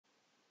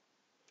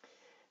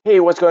Hey,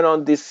 what's going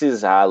on? This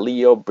is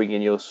Leo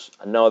bringing you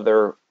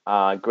another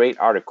great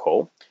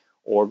article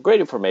or great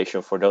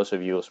information for those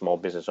of you small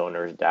business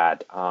owners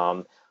that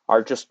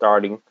are just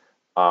starting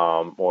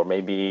or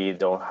maybe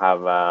don't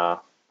have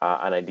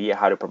an idea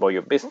how to promote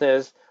your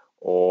business,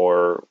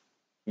 or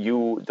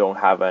you don't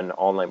have an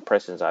online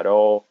presence at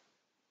all.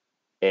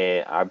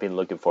 And I've been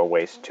looking for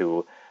ways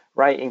to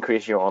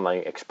increase your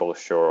online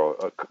exposure,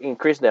 or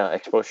increase the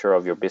exposure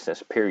of your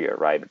business period,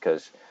 right?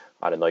 Because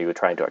I don't know, you're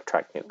trying to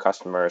attract new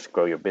customers,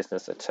 grow your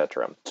business,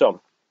 etc.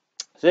 So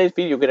today's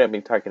video, we're going to be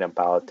talking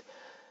about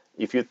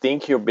if you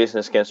think your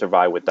business can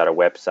survive without a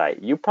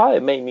website, you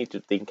probably may need to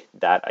think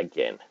that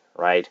again,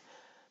 right?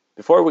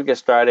 Before we get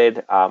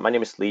started, my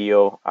name is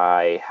Leo.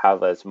 I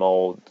have a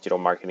small digital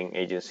marketing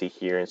agency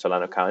here in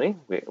Solano County,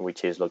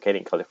 which is located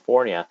in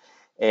California.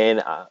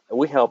 And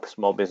we help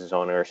small business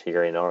owners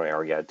here in our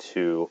area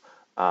to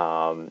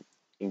um,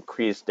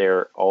 increase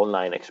their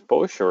online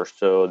exposure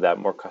so that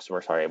more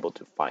customers are able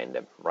to find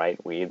them, right?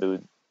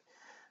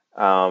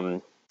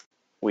 Um,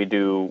 we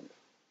do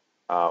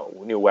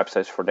new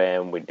websites for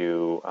them. We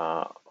do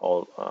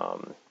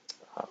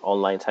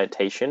online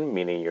citation,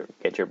 meaning you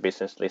get your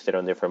business listed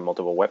on different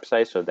multiple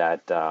websites so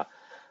that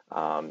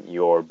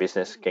your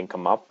business can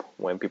come up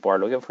when people are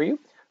looking for you.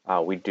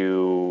 We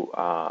do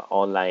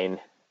online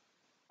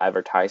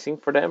advertising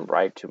for them,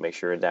 right, to make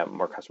sure that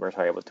more customers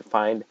are able to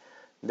find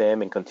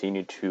them and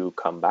continue to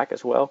come back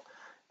as well,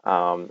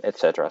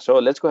 etc. So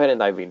let's go ahead and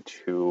dive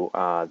into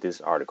this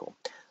article.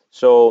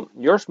 So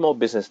your small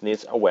business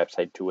needs a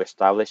website to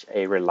establish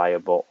a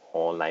reliable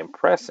online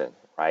presence,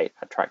 right?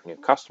 Attract new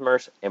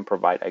customers and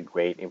provide a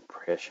great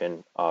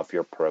impression of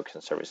your products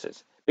and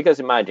services. Because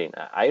imagine,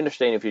 I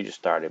understand if you just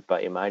started,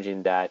 but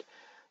imagine that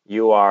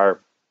you are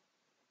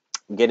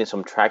getting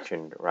some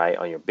traction, right,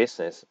 on your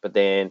business, but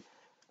then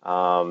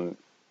um,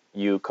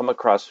 you come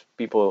across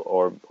people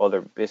or other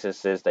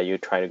businesses that you're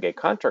trying to get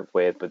contract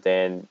with, but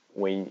then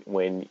when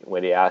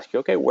they ask you,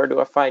 okay, where do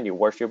I find you?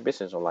 Where's your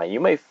business online? You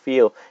may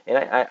feel, and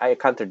I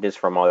encountered this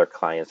from other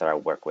clients that I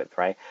work with,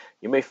 right?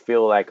 You may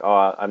feel like,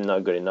 oh, I'm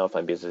not good enough.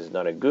 My business is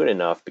not good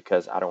enough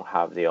because I don't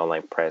have the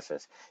online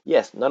presence.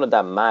 Yes, none of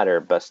that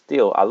matter, but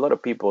still, a lot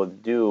of people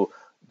do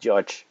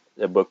judge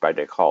the book by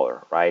the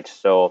color, right?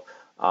 So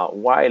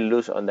why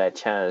lose on that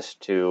chance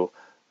to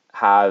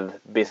have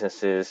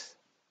businesses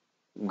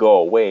go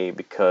away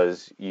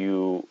because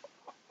you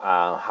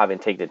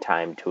haven't taken the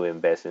time to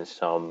invest in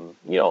some,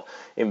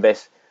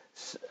 invest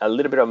a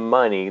little bit of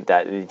money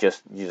that you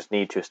just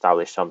need to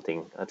establish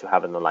something to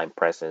have an online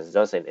presence.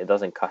 It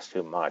doesn't cost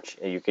too much.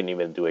 You can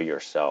even do it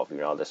yourself.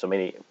 There's so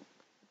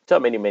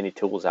many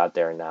tools out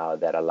there now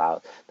that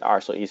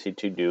are so easy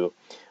to do.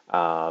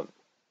 Um,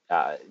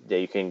 that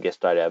you can get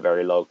started at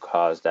very low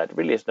cost. That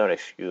really is not an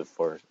excuse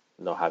for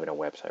not having a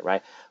website,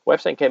 right?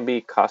 Website can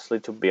be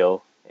costly to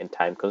build and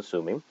time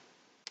consuming.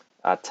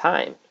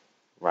 Time,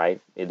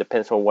 right? It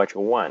depends on what you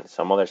want.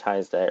 Some other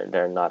times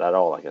they're not at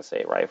all, like I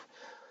say, right?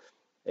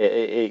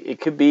 It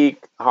could be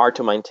hard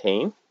to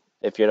maintain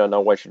if you don't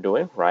know what you're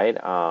doing, right?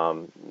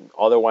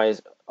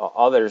 Otherwise,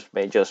 others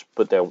may just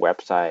put their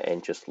website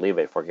and just leave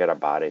it, forget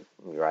about it,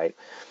 right?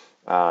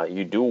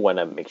 You do want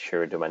to make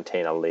sure to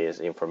maintain at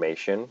least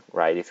information,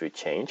 right? If you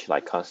change,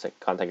 like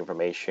contact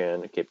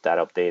information, keep that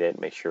updated,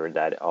 make sure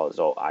that is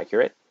all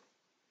accurate.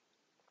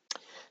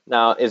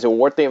 Now, is it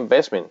worth the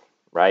investment,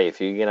 right?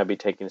 If you're gonna be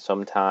taking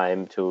some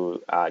time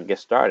to get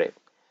started,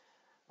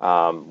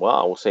 well,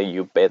 I will say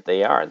you bet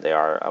they are. They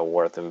are a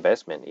worth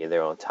investment,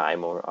 either on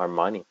time or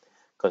money.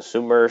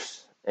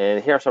 Consumers,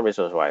 and here are some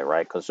reasons why,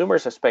 right?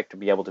 Consumers expect to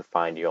be able to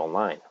find you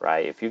online,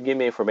 right? If you give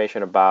me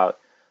information about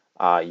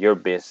your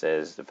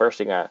business, the first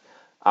thing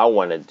I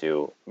want to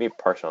do, me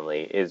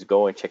personally, is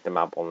go and check them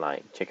out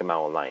online. Check them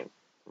out online,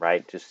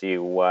 right? To see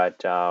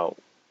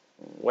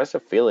what's the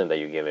feeling that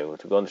you're giving,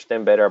 to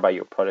understand better about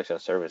your products and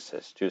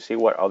services, to see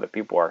what other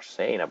people are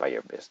saying about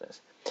your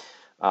business.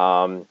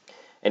 Um,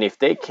 and if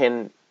they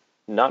can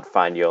not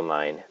find you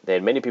online,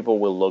 then many people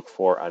will look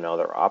for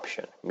another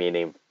option,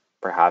 meaning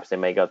perhaps they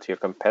may go to your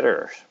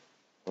competitors.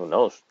 Who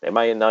knows? They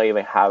might not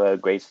even have a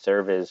great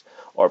service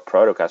or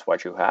product as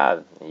what you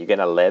have. You're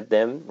gonna let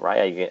them,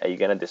 right? Are you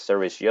gonna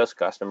disservice your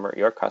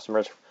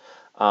customers,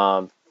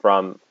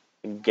 from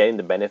getting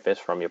the benefits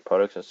from your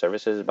products and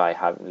services by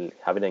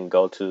having them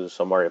go to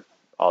somewhere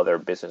other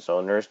business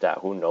owners that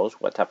who knows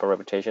what type of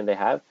reputation they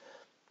have,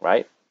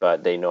 right?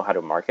 But they know how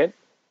to market.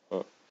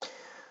 Mm.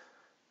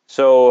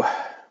 So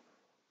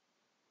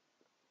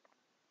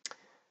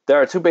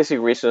there are two basic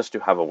reasons to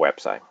have a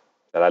website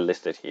that I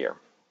listed here.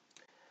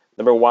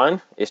 Number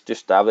one is to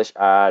establish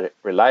a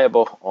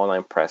reliable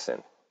online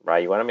presence,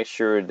 right? You want to make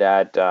sure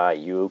that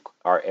you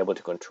are able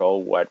to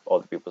control what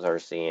other people are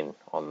seeing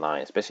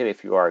online, especially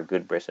if you are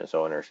good business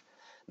owners.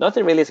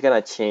 Nothing really is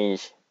going to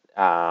change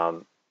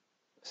um,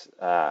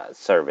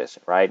 service,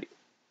 right?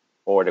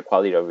 Or the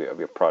quality of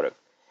your product.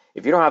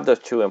 If you don't have those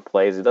two in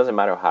place, it doesn't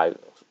matter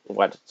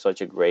what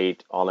such a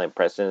great online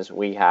presence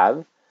we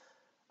have.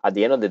 At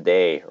the end of the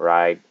day,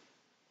 right?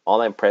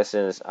 Online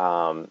presence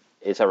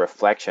it's a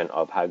reflection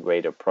of how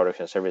great your products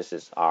and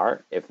services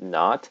are. If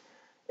not,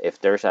 if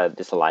there's a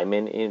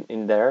disalignment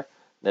in there,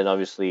 then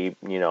obviously,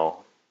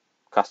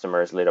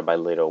 customers little by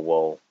little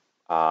will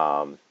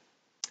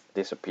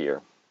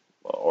disappear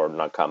or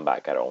not come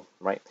back at all,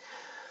 right?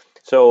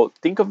 So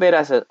think of it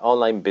as an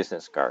online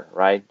business card,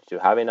 right? To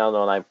having an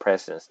online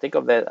presence, think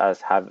of that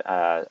as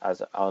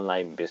an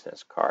online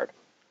business card,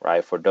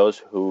 right? For those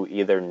who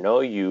either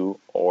know you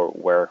or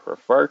were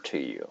referred to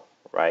you,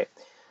 right?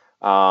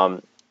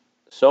 Um,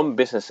 some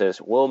businesses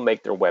will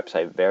make their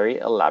website very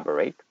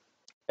elaborate,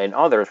 and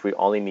others will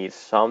only need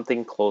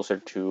something closer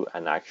to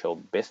an actual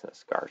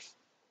business card.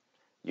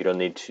 You don't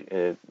need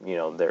to,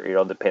 there it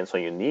all depends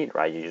on your need,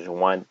 right?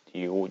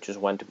 You just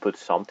want to put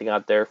something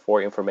out there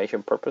for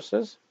information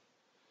purposes.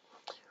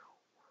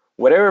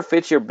 Whatever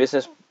fits your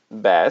business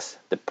best,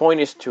 the point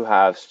is to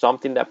have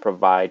something that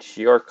provides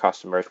your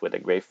customers with a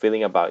great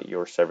feeling about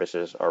your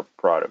services or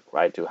product,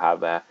 right?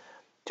 To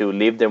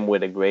leave them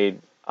with a great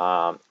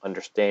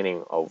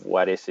understanding of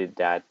what is it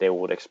that they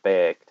would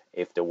expect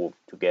if they were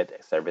to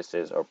get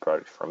services or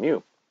products from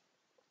you.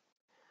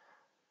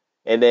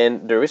 And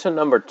then the reason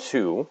number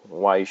two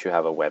why you should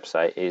have a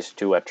website is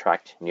to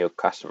attract new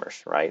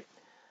customers, right?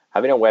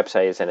 Having a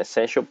website is an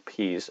essential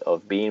piece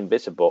of being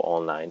visible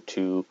online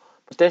to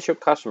potential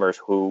customers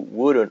who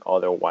wouldn't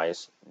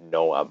otherwise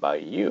know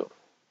about you.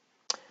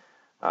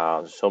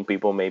 Some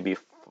people may be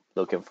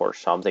looking for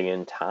something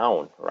in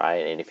town,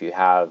 right? And if you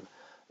have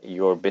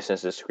your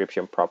business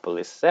description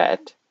properly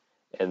set,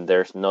 and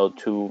there's no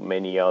too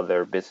many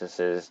other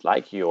businesses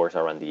like yours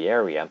around the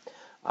area,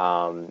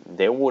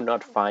 they will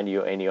not find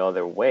you any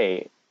other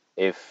way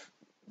if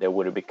they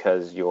would,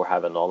 because you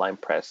have an online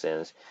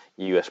presence,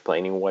 you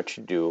explaining what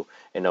you do,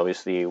 and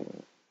obviously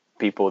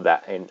people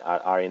that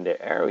are in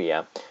the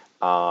area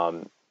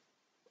um,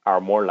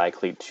 are more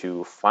likely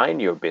to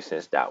find your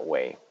business that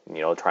way,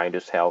 trying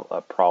to solve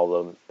a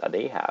problem that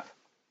they have.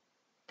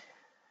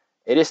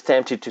 It is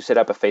tempting to set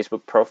up a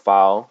Facebook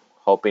profile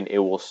hoping it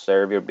will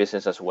serve your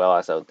business as well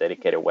as a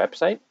dedicated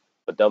website,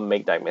 but don't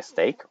make that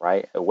mistake,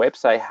 right? A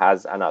website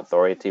has an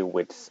authority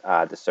with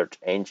the search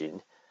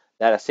engine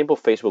that a simple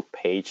Facebook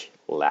page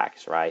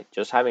lacks, right?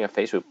 Just having a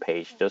Facebook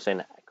page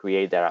doesn't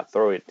create that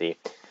authority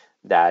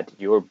that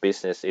your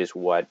business is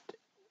what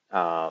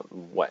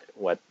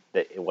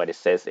it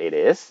says it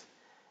is,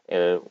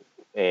 and,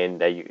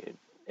 and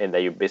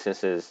that your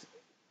businesses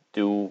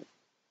do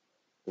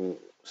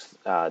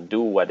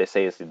do what it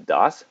says it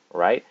does,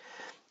 right?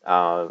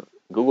 Uh,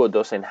 Google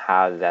doesn't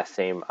have that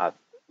same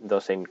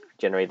doesn't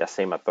generate the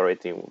same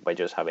authority by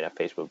just having a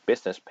Facebook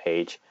business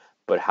page,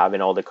 but having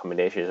all the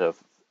combinations of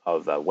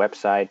a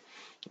website,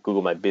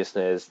 Google My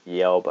Business,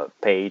 Yelp a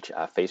page,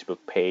 a Facebook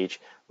page,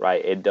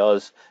 right? It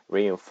does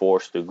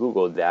reinforce to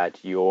Google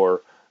that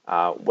your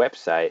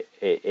website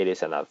it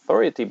is an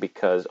authority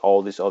because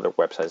all these other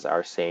websites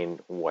are saying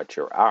what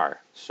you are.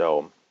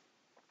 So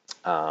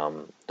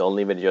don't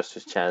leave it just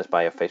to chance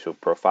by a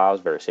Facebook profile.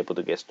 It's very simple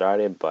to get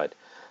started, but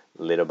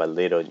little by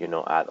little,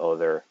 add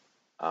other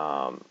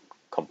um,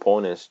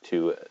 components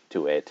to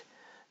it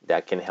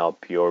that can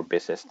help your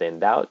business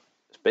stand out,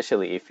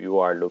 especially if you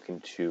are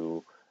looking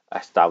to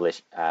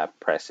establish a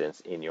presence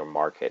in your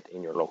market,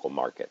 in your local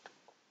market.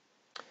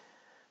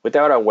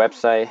 Without a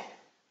website,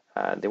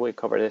 did we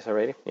cover this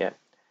already? Yeah.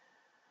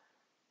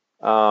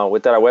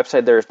 Without a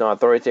website, there is no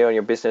authority on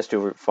your business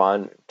to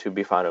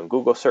be found on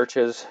Google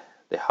searches.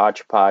 The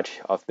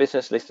hodgepodge of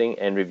business listing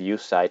and review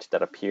sites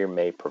that appear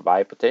may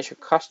provide potential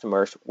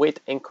customers with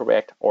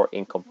incorrect or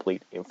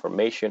incomplete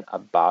information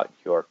about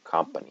your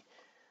company.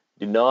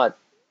 Do not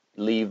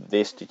leave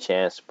this to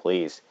chance,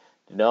 please.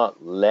 Do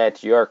not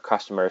let your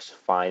customers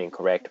find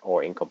incorrect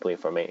or incomplete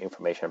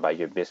information about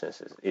your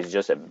businesses. It's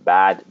just a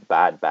bad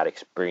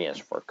experience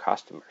for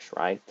customers,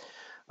 right?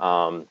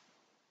 Um,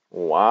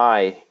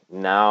 why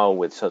now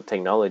with some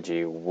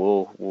technology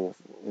we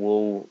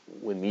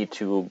need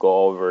to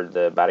go over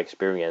the bad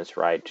experience,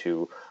 right?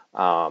 To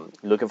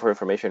looking for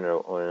information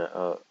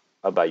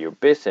about your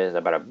business,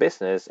 about a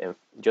business, and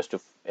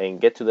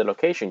get to the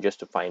location just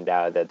to find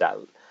out that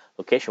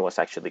location was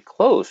actually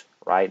closed,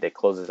 right? They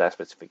closed that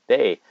specific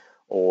day,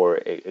 or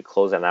it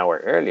closed an hour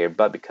earlier,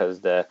 but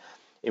because the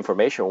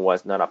information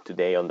was not up to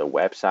date on the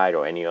website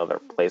or any other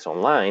place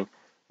online,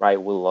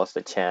 right? We lost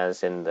the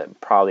chance, and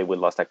probably we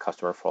lost that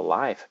customer for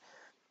life.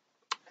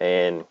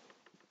 And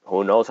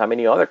who knows how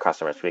many other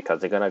customers,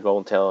 because they're gonna go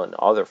and tell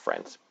other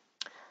friends.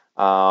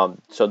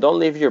 So don't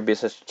leave your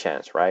business to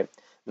chance, right?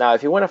 Now,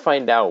 if you want to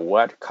find out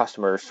what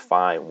customers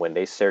find when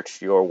they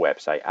search your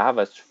website, I have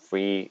a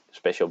free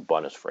special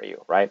bonus for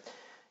you, right?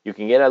 You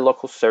can get a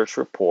local search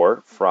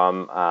report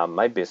from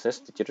My Business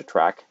Digital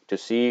Track to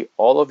see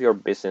all of your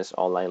business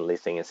online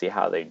listing and see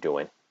how they're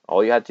doing.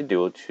 All you have to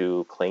do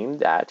to claim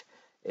that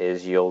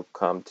is you'll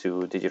come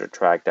to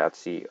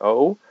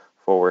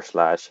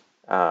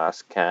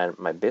digitaltrack.co/scan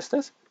my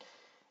business.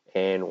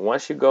 And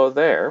once you go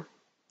there,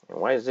 and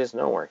why is this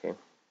not working?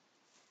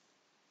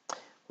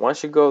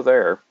 Once you go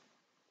there,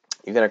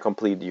 you're gonna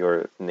complete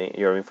your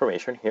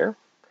information here.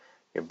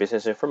 your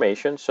business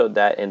information, so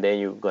that, and then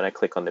you're gonna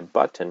click on the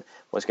button.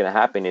 What's gonna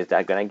happen is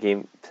that gonna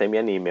send me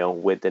an email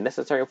with the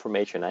necessary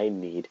information I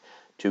need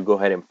to go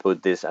ahead and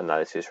put this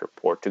analysis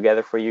report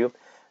together for you.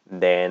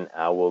 Then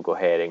I will go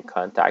ahead and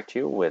contact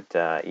you with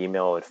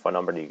email and phone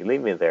number that you can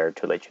leave me there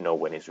to let you know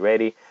when it's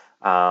ready.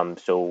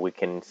 So we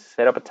can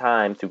set up a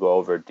time to go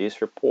over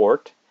this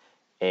report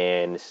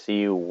and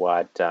see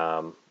what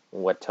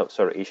sort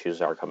of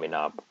issues are coming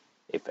up,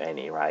 if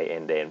any, right?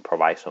 And then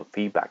provide some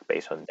feedback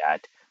based on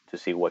that to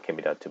see what can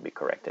be done to be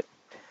corrected.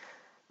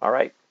 All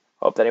right.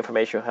 Hope that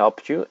information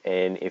helped you.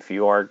 And if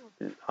you are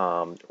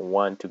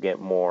want to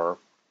get more,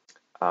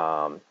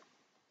 um,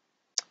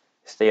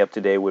 stay up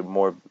to date with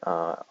more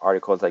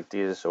articles like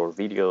this or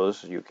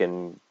videos, you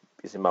can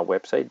visit my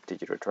website,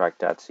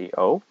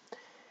 digitaltrack.co.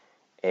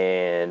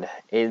 And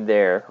in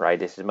there, right,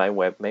 this is my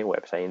main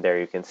website. In there,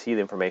 you can see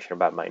the information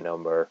about my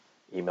number,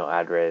 email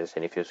address,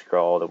 and if you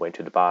scroll all the way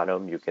to the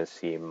bottom, you can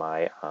see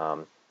my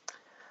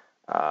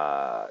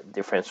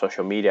different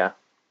social media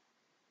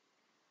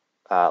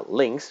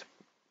links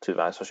to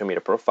my social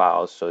media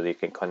profiles, so that you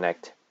can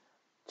connect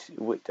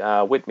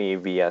with me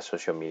via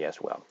social media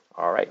as well.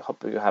 All right,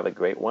 hope you have a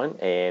great one.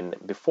 And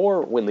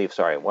before we leave,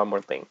 sorry, one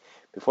more thing.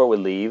 Before we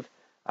leave,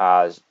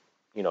 if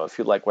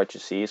you like what you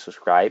see,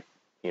 subscribe.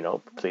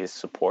 Please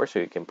support so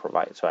I can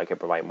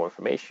provide more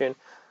information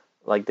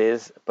like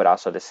this. But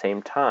also at the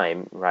same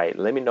time, right?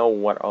 Let me know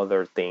what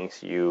other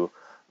things you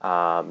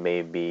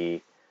may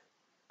be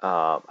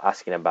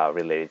asking about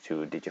related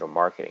to digital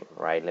marketing,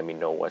 right? Let me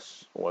know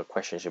what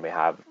questions you may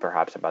have,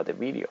 perhaps about the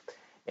video.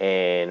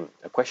 And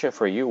a question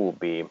for you will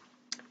be,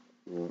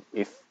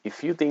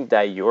 if you think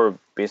that your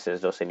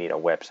business doesn't need a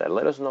website,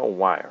 let us know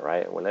why,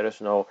 right? Well, let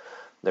us know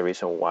the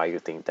reason why you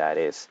think that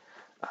is.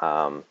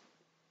 Um,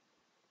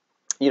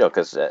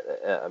 because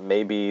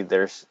maybe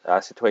there's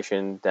a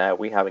situation that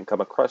we haven't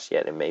come across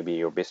yet, and maybe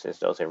your business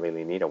doesn't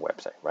really need a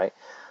website, right?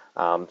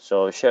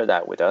 So share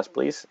that with us,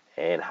 please,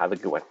 and have a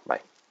good one.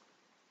 Bye.